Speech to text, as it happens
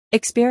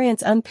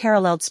Experience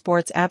unparalleled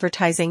sports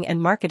advertising and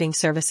marketing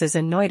services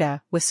in Noida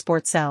with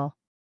SportsCell.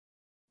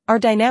 Our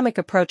dynamic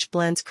approach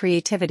blends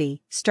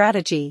creativity,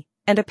 strategy,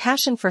 and a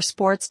passion for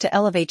sports to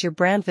elevate your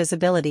brand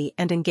visibility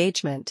and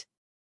engagement.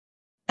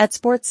 At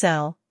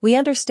SportsCell, we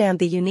understand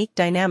the unique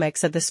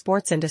dynamics of the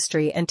sports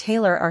industry and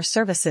tailor our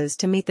services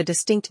to meet the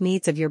distinct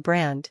needs of your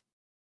brand.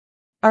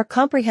 Our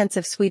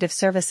comprehensive suite of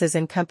services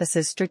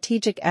encompasses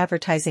strategic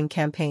advertising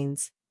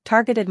campaigns,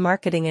 targeted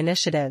marketing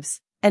initiatives,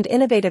 and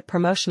innovative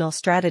promotional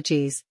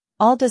strategies,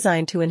 all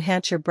designed to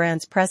enhance your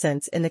brand's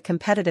presence in the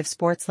competitive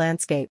sports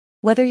landscape.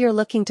 Whether you're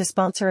looking to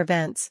sponsor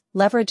events,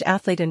 leverage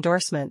athlete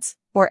endorsements,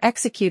 or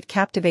execute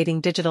captivating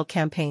digital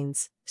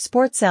campaigns,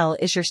 SportsCell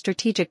is your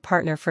strategic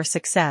partner for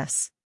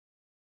success.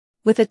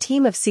 With a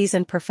team of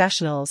seasoned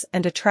professionals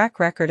and a track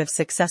record of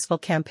successful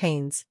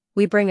campaigns,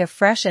 we bring a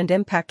fresh and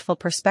impactful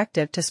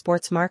perspective to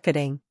sports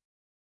marketing.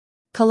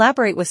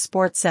 Collaborate with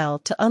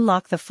SportsCell to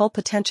unlock the full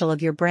potential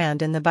of your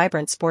brand in the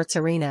vibrant sports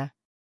arena.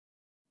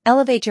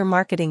 Elevate your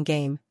marketing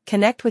game,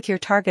 connect with your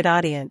target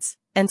audience,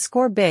 and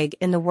score big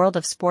in the world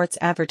of sports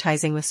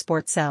advertising with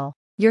SportsCell.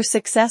 Your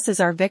success is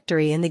our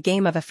victory in the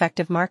game of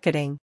effective marketing.